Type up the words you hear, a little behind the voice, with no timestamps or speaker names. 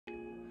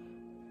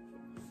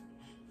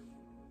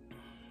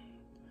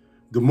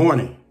Good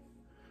morning.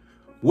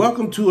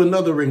 Welcome to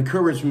another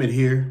encouragement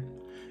here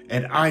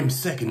at I'm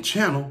Second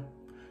Channel.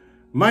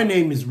 My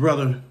name is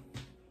Brother,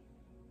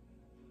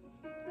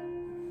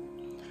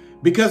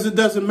 because it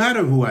doesn't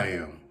matter who I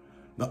am.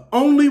 The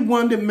only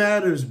one that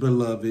matters,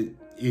 beloved,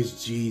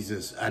 is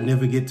Jesus. I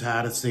never get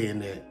tired of saying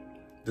that.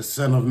 The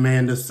Son of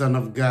Man, the Son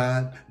of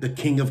God, the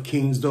King of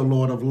Kings, the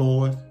Lord of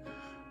Lords,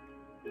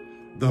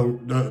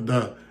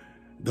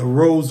 the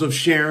Rose of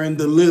Sharon,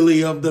 the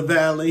Lily of the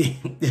Valley,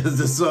 as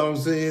the song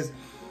says.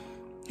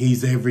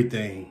 He's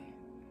everything.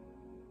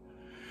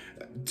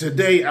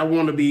 Today,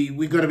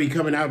 we're going to be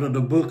coming out of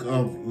the book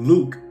of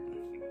Luke,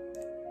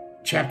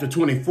 chapter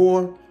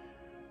 24,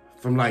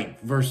 from like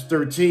verse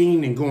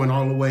 13 and going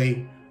all the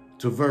way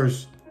to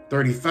verse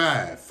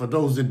 35. For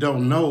those that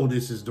don't know,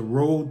 this is the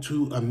road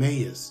to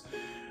Emmaus.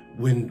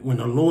 When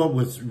the Lord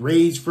was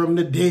raised from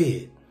the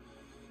dead,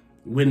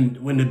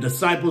 when the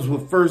disciples were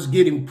first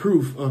getting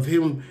proof of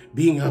him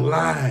being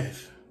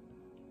alive.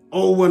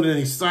 Oh, what an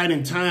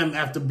exciting time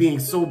after being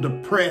so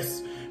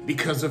depressed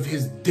because of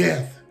his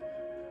death.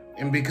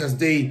 And because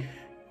they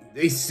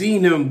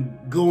seen him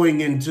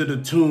going into the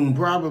tomb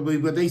probably,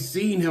 but they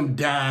seen him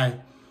die.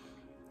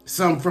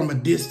 Some from a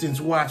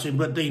distance watching,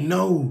 but they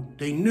knew.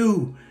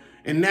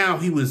 And now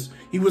he was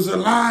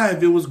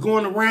alive. It was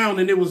going around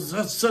and it was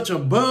such a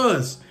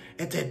buzz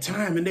at that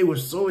time, and they were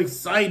so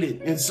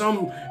excited, and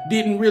some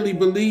didn't really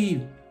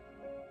believe.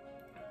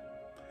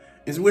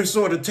 And we're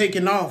sort of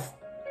taking off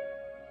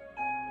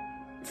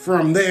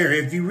from there.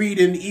 If you read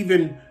in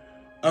even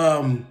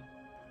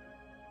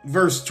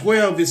verse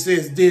 12, it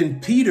says,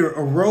 Then Peter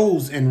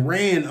arose and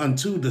ran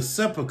unto the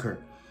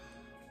sepulchre.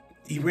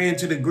 He ran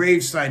to the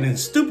gravesite, and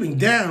stooping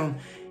down,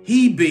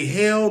 he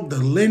beheld the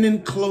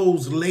linen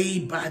clothes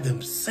laid by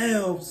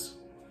themselves,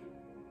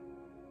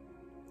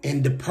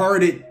 and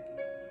departed,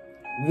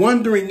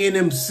 wondering in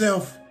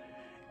himself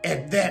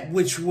at that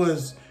which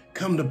was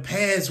come to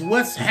pass.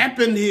 What's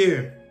happened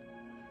here?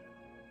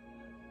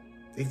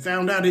 They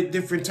found out at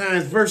different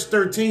times. Verse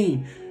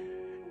 13,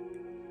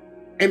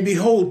 and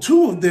behold,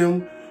 two of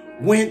them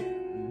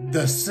went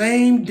the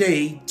same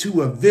day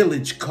to a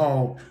village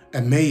called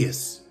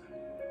Emmaus,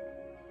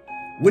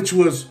 which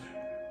was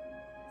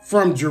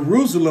from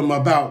Jerusalem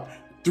about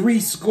 80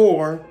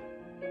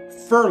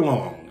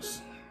 furlongs.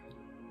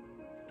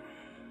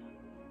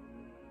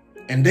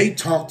 And they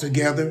talked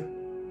together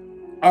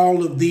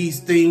all of these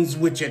things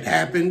which had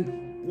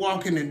happened,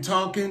 walking and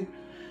talking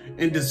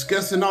and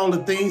discussing all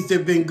the things that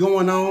have been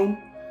going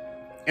on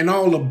and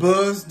all the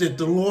buzz that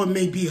the Lord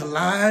may be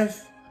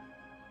alive.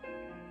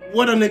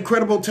 What an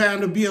incredible time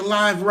to be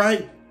alive,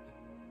 right?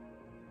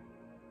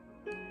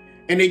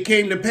 And it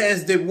came to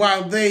pass that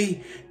while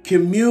they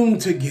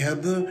communed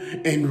together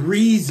and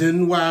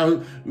reasoned,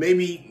 while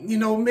maybe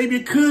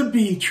it could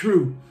be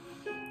true.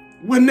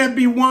 Wouldn't that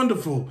be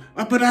wonderful?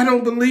 But I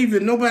don't believe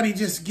it. Nobody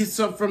just gets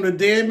up from the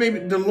dead. Maybe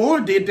the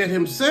Lord did that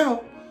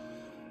himself.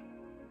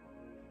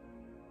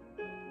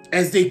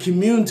 As they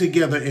communed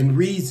together and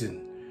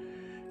reasoned,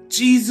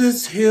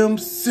 Jesus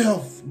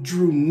himself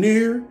drew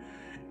near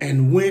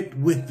and went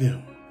with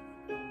them.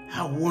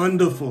 How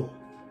wonderful.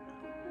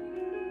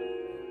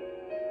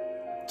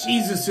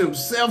 Jesus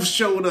himself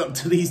showed up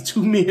to these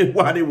two men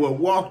while they were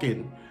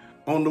walking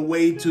on the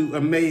way to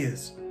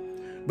Emmaus.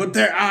 But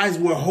their eyes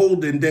were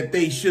holden that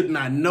they should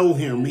not know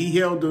him. He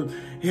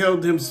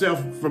held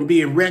himself from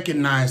being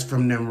recognized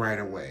from them right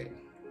away.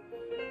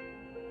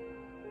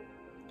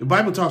 The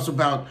Bible talks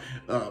about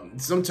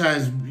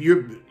sometimes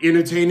you're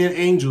entertaining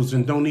angels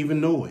and don't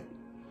even know it.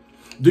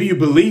 Do you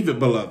believe it,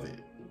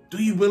 beloved?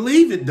 Do you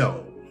believe it,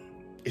 though?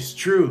 It's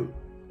true.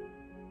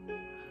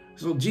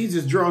 So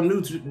Jesus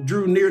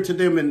drew near to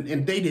them,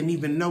 and they didn't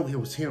even know it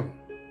was him.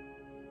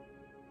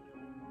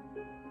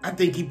 I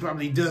think he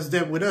probably does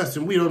that with us,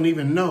 and we don't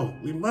even know.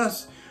 We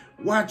must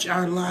watch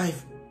our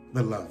life,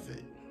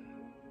 beloved.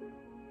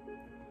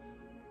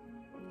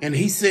 And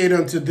he said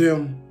unto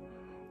them,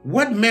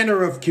 What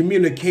manner of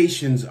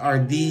communications are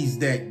these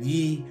that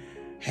ye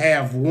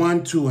have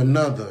one to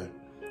another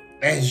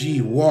as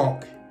ye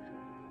walk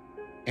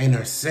and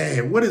are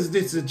sad? What is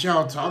this that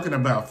y'all talking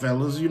about,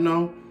 fellas?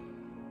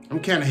 I'm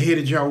kind of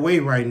headed y'all way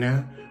right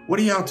now. What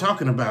are y'all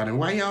talking about? And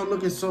why y'all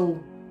looking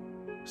so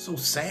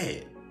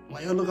sad?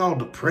 Why y'all look all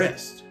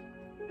depressed?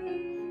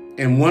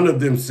 And one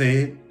of them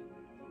said,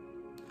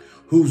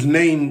 whose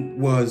name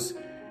was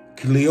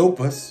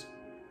Cleopas,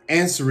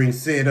 answering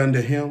said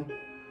unto him,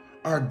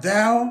 Art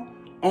thou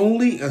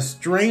only a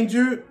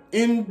stranger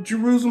in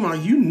Jerusalem? Are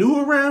you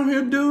new around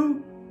here,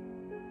 dude?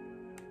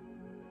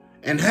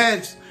 And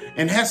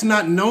hast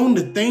not known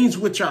the things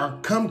which are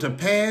come to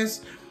pass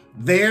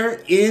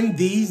there in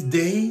these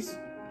days?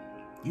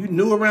 You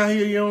new around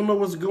here, you don't know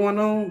what's going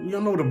on? You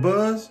don't know the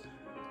buzz?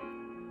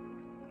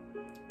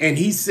 And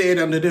he said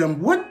unto them,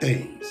 What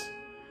things?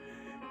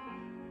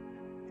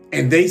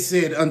 And they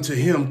said unto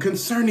him,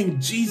 Concerning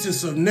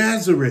Jesus of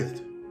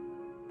Nazareth,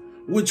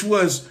 which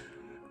was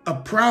a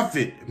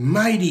prophet,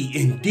 mighty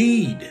in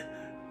deed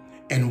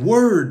and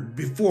word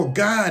before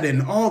God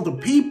and all the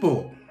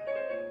people,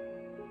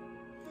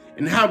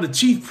 and how the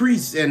chief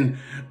priests and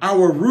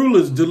our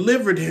rulers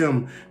delivered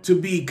him to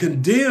be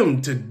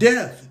condemned to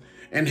death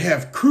and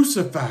have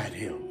crucified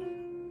him.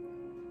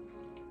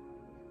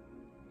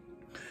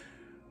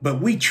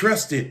 But we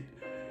trusted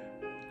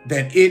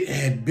that it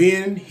had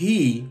been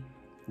he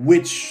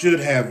which should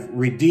have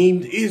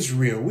redeemed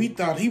Israel. We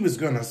thought he was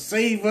going to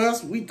save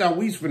us. We thought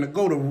we was going to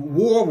go to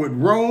war with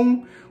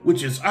Rome,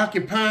 which is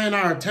occupying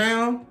our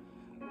town,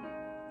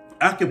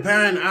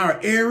 occupying our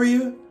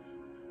area.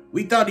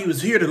 We thought he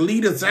was here to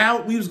lead us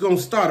out. We was going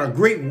to start a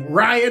great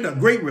riot, a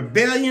great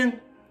rebellion.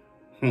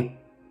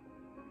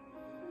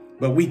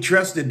 But we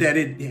trusted that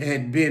it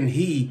had been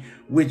he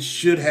which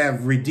should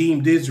have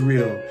redeemed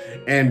Israel.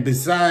 And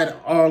beside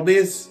all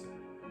this,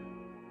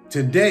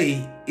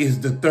 today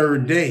is the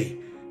third day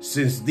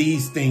since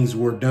these things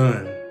were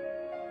done.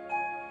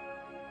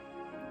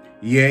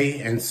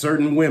 Yea, and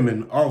certain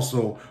women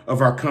also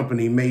of our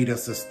company made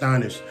us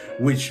astonished,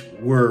 which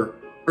were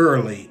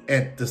early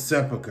at the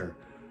sepulchre.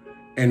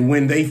 And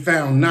when they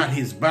found not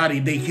his body,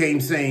 they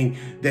came saying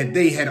that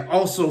they had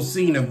also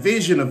seen a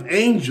vision of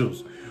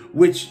angels,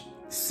 which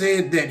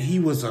said that he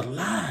was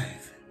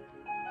alive.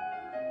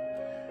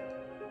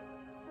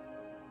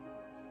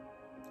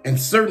 And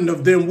certain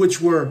of them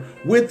which were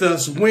with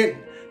us went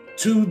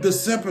to the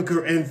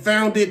sepulchre and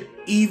found it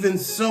even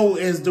so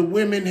as the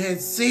women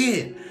had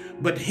said.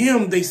 But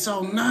him they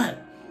saw not.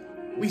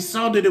 We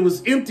saw that it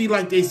was empty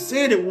like they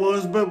said it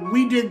was, but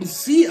we didn't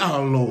see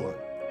our Lord.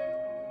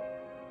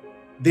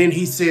 Then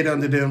he said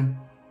unto them,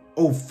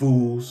 O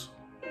fools,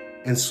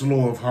 and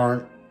slow of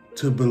heart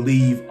to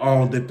believe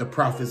all that the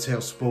prophets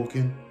have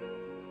spoken.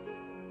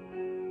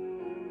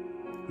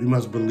 We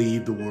must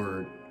believe the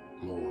word,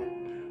 Lord.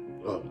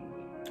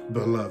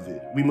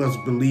 Beloved, we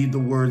must believe the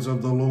words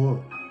of the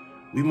Lord.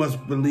 We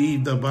must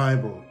believe the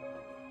Bible.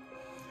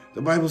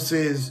 The Bible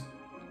says,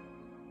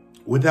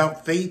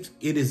 without faith,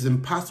 it is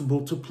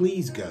impossible to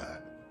please God.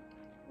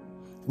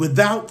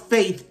 Without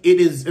faith, it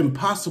is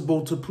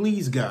impossible to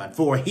please God.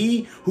 For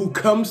he who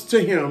comes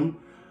to him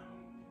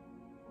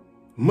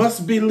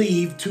must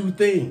believe two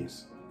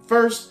things.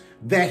 First,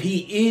 that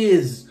he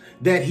is,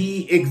 that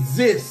he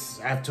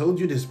exists. I've told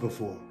you this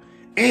before.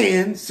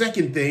 And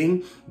second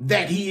thing,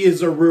 that he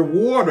is a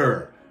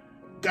rewarder.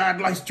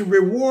 God likes to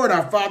reward.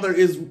 Our Father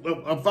is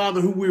a Father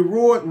who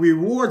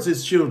rewards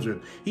his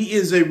children. He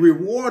is a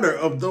rewarder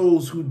of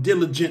those who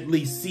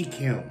diligently seek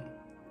him.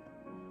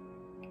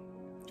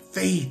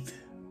 Faith.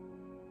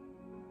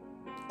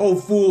 O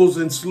fools,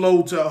 and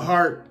slow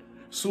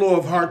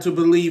of heart to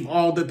believe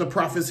all that the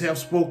prophets have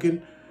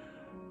spoken.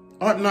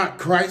 Ought not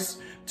Christ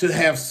to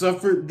have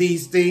suffered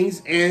these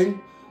things and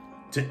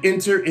to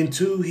enter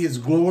into his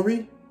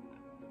glory?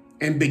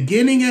 And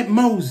beginning at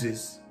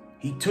Moses,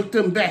 he took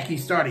them back. He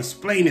started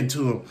explaining to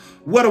them.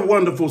 What a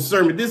wonderful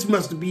sermon. This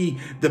must be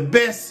the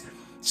best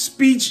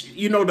speech,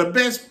 the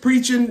best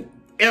preaching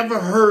ever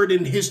heard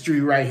in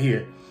history right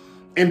here.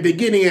 And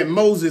beginning at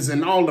Moses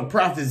and all the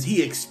prophets,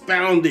 he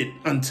expounded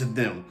unto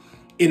them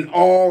in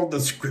all the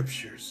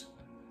scriptures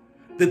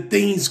the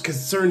things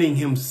concerning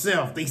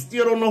himself. They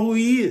still don't know who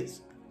he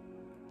is.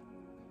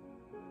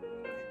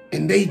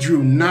 And they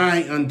drew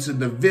nigh unto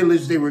the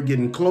village. They were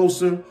getting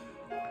closer.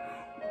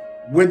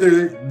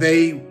 Whither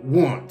they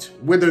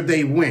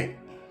went.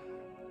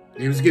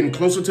 He was getting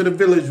closer to the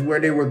village where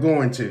they were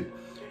going to.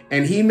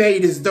 And he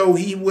made as though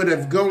he would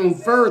have gone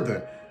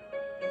further.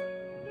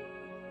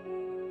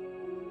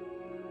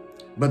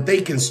 But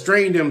they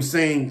constrained him,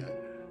 saying,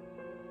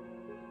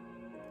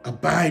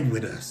 abide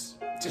with us.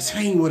 Just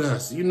hang with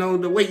us.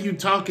 The way you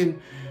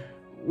talking,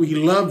 we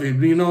love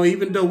it.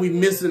 Even though we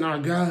missing our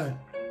God,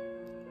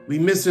 we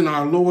missing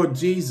our Lord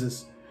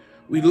Jesus.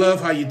 We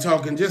love how you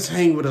talking. Just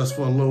hang with us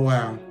for a little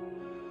while.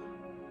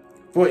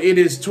 For it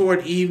is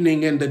toward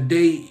evening, and the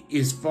day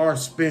is far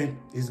spent.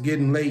 It's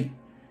getting late.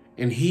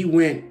 And he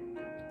went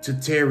to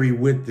tarry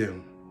with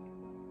them.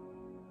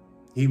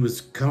 He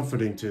was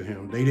comforting to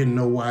him. They didn't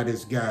know why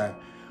this guy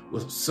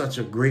was such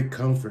a great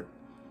comfort.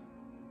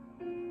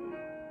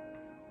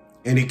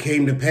 And it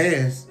came to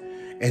pass,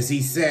 as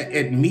he sat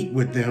at meat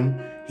with them,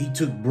 he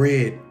took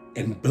bread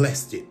and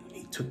blessed it.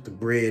 He took the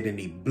bread and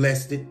he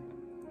blessed it,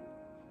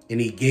 and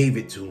he gave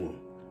it to him.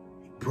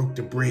 He broke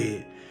the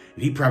bread.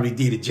 And he probably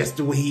did it just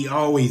the way he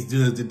always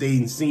does, that they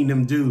ain't seen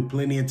him do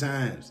plenty of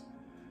times.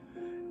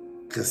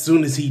 Because as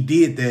soon as he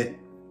did that,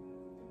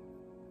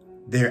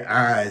 their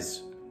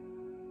eyes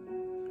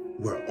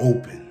were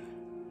open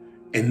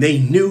and they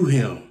knew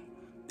him.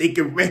 They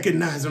could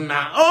recognize him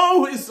now.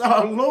 Oh, it's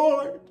our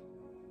Lord.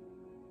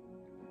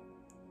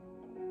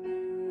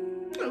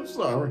 I'm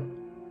sorry.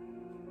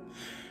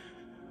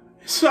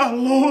 It's our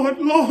Lord,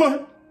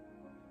 Lord.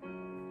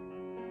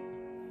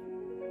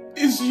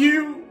 It's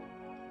you.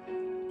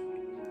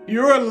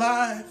 You're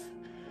alive.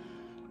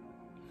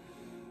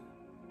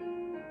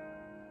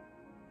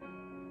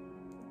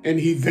 And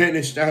he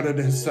vanished out of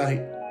their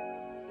sight.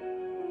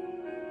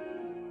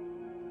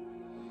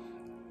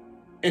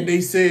 And they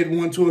said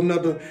one to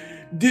another,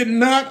 did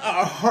not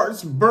our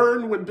hearts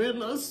burn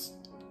within us?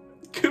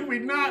 Could we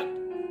not?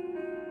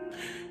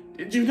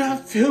 Did you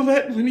not feel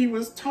that when he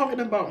was talking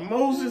about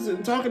Moses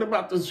and talking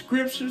about the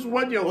scriptures?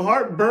 Wasn't your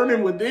heart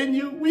burning within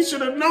you? We should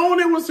have known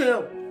it was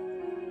him.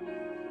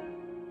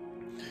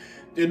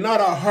 Did not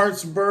our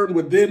hearts burn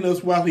within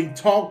us while he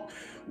talked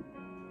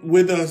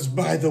with us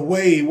by the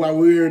way, while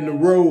we were in the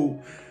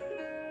road,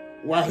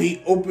 while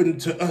he opened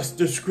to us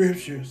the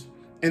scriptures?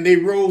 And they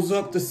rose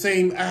up the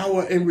same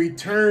hour and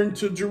returned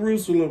to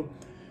Jerusalem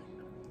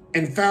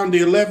and found the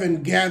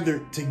 11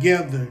 gathered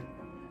together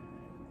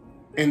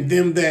and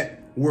them that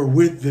were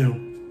with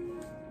them,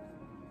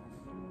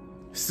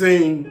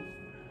 saying,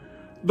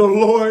 the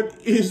Lord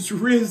is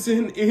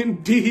risen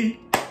indeed.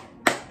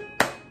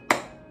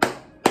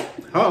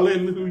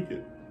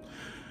 Hallelujah.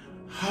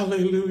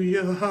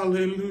 Hallelujah.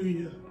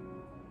 Hallelujah.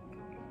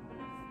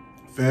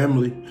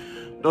 Family,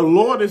 the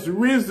Lord is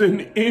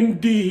risen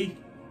indeed.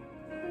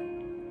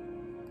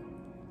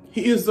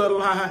 He is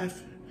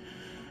alive.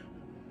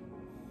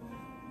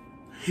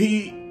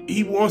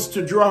 He wants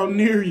to draw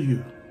near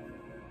you.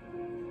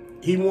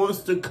 He wants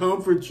to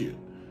comfort you.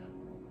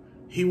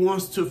 He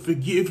wants to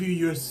forgive you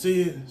your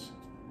sins.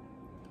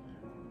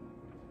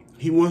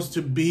 He wants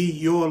to be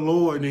your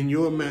Lord and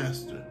your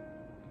master.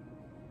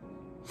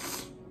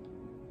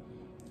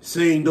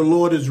 Saying, the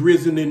Lord is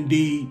risen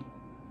indeed,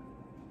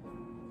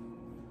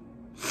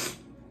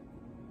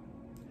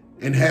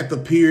 and hath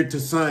appeared to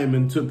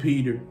Simon, to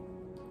Peter.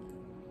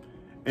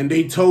 And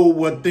they told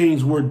what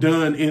things were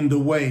done in the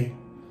way.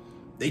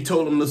 They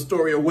told him the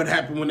story of what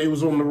happened when they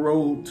was on the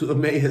road to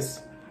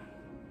Emmaus,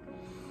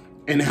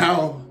 and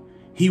how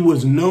he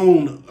was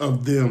known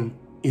of them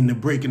in the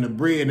breaking of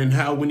bread, and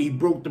how when he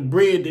broke the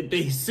bread that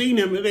they seen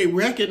him and they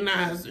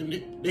recognized and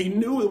they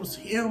knew it was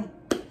him.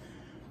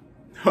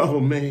 Oh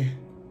man.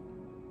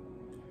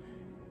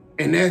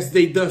 And as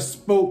they thus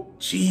spoke,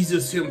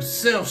 Jesus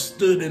himself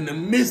stood in the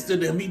midst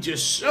of them. He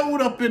just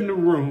showed up in the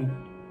room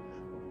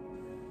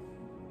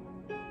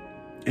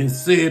and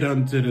said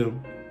unto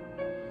them,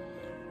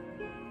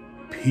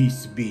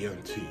 peace be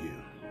unto you.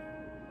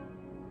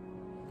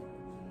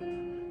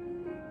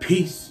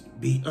 Peace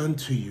be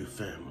unto you,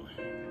 family.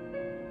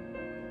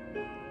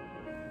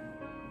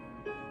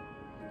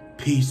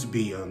 Peace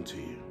be unto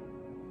you.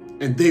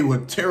 And they were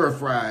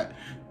terrified.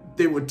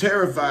 They were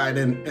terrified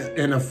and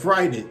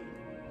affrighted,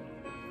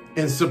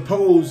 and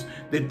supposed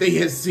that they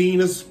had seen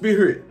a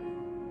spirit.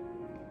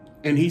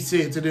 And he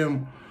said to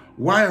them,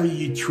 why are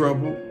ye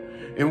troubled?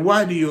 And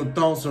why do your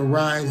thoughts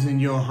arise in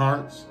your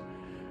hearts?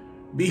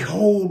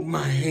 Behold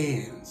my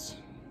hands.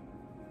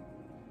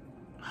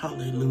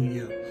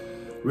 Hallelujah.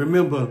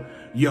 Remember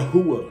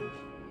Yahuwah,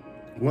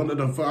 one of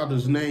the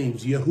Father's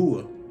names,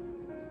 Yahuwah.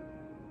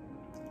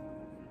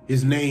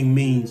 His name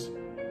means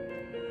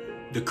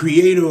the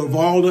creator of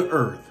all the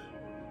earth.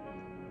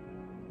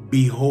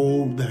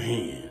 Behold the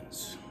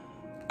hands.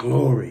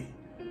 Glory.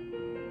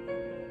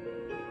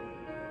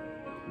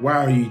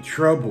 Why are ye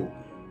troubled?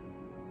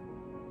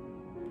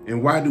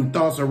 And why do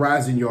thoughts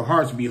arise in your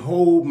hearts?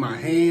 Behold my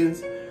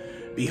hands,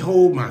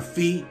 behold my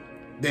feet,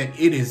 that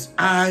it is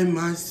I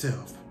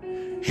myself.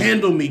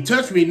 Handle me,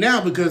 touch me now,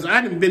 because I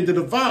done been to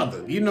the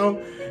Father. You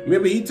know,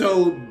 remember he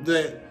told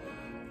that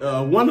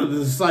one of the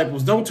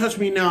disciples, don't touch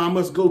me now, I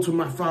must go to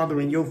my Father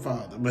and your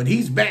Father. But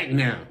he's back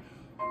now.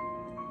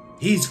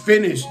 He's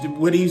finished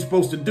what he's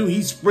supposed to do.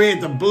 He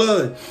spread the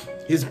blood,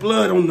 his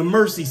blood on the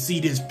mercy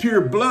seat, his pure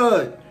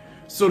blood,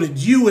 so that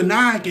you and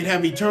I can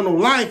have eternal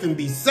life and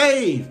be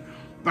saved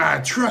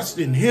by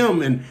trusting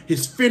him and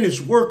his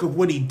finished work of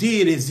what he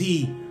did as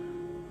he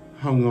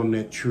hung on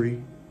that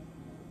tree.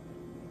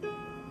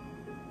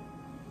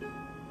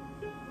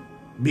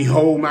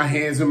 Behold my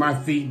hands and my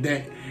feet,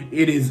 that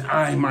it is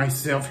I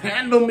myself.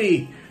 Handle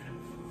me.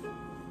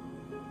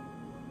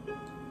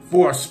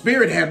 For a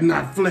spirit hath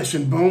not flesh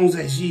and bones,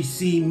 as ye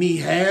see me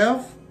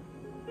have.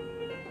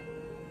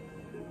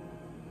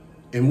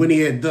 And when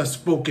he had thus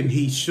spoken,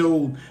 he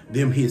showed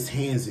them his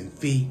hands and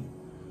feet.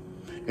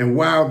 And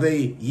while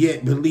they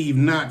yet believed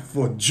not,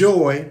 for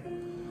joy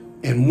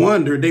and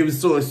wonder, they were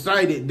so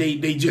excited,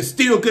 they just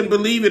still couldn't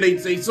believe it.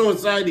 They so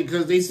excited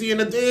because they seeing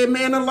a dead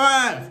man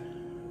alive.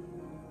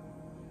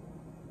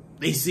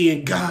 They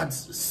seeing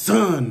God's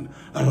Son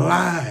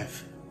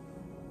alive.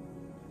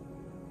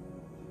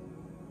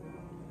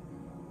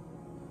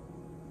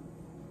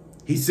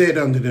 He said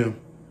unto them,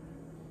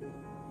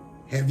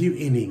 have you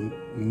any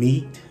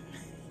meat?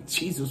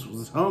 Jesus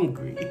was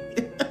hungry.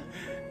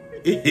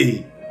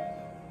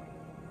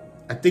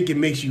 I think it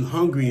makes you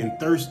hungry and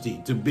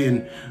thirsty to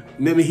been.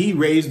 Remember, he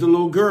raised a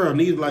little girl, and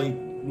he's like,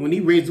 when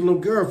he raised a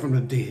little girl from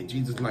the dead,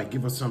 Jesus like,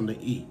 give us something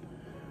to eat.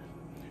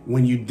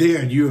 When you're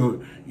there,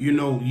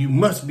 you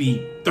must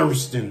be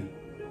thirsting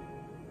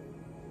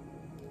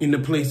in the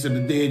place of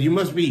the dead. You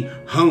must be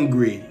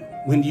hungry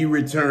when you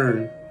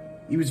return.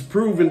 He was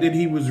proving that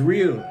he was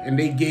real, and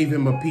they gave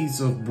him a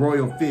piece of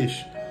broiled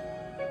fish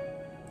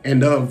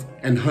and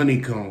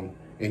honeycomb,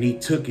 and he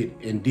took it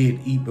and did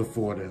eat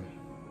before them.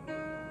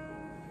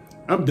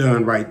 I'm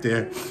done right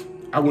there.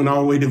 I went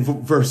all the way to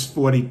verse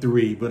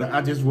 43, but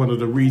I just wanted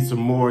to read some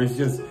more. It's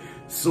just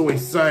so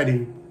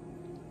exciting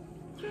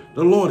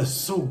The Lord is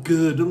so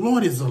good. The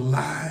Lord is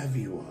alive,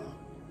 you are.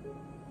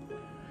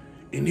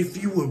 And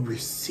if you would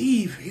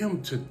receive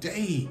him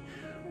today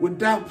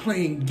without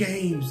playing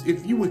games,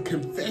 if you would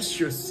confess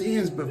your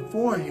sins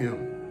before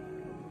him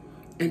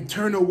and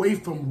turn away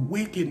from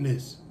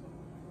wickedness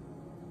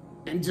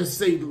and just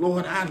say,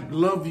 Lord, I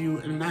love you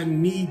and I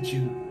need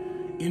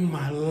you in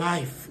my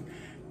life.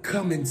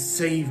 Come and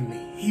save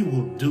me. He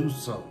will do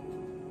so.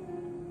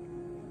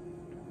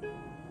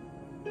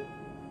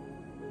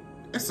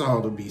 That's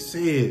all to be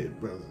said,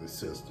 brothers and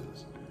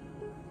sisters.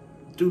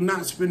 Do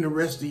not spend the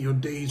rest of your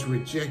days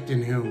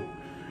rejecting him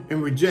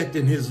and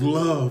rejecting his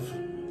love,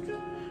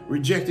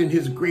 rejecting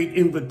his great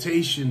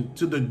invitation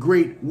to the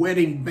great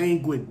wedding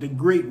banquet, the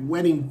great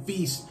wedding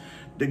feast,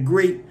 the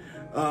great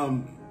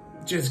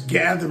just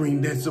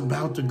gathering that's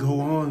about to go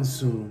on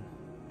soon.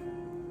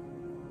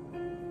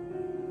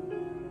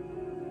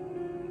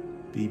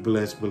 Be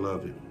blessed,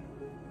 beloved.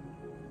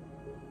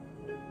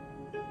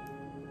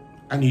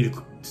 I need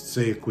to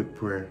say a quick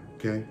prayer,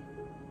 okay?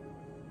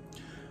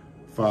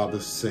 Father,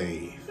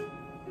 save.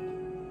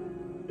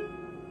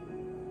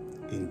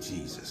 In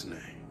Jesus' name.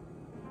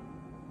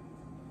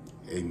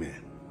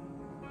 Amen.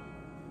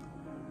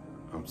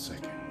 I'm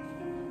second.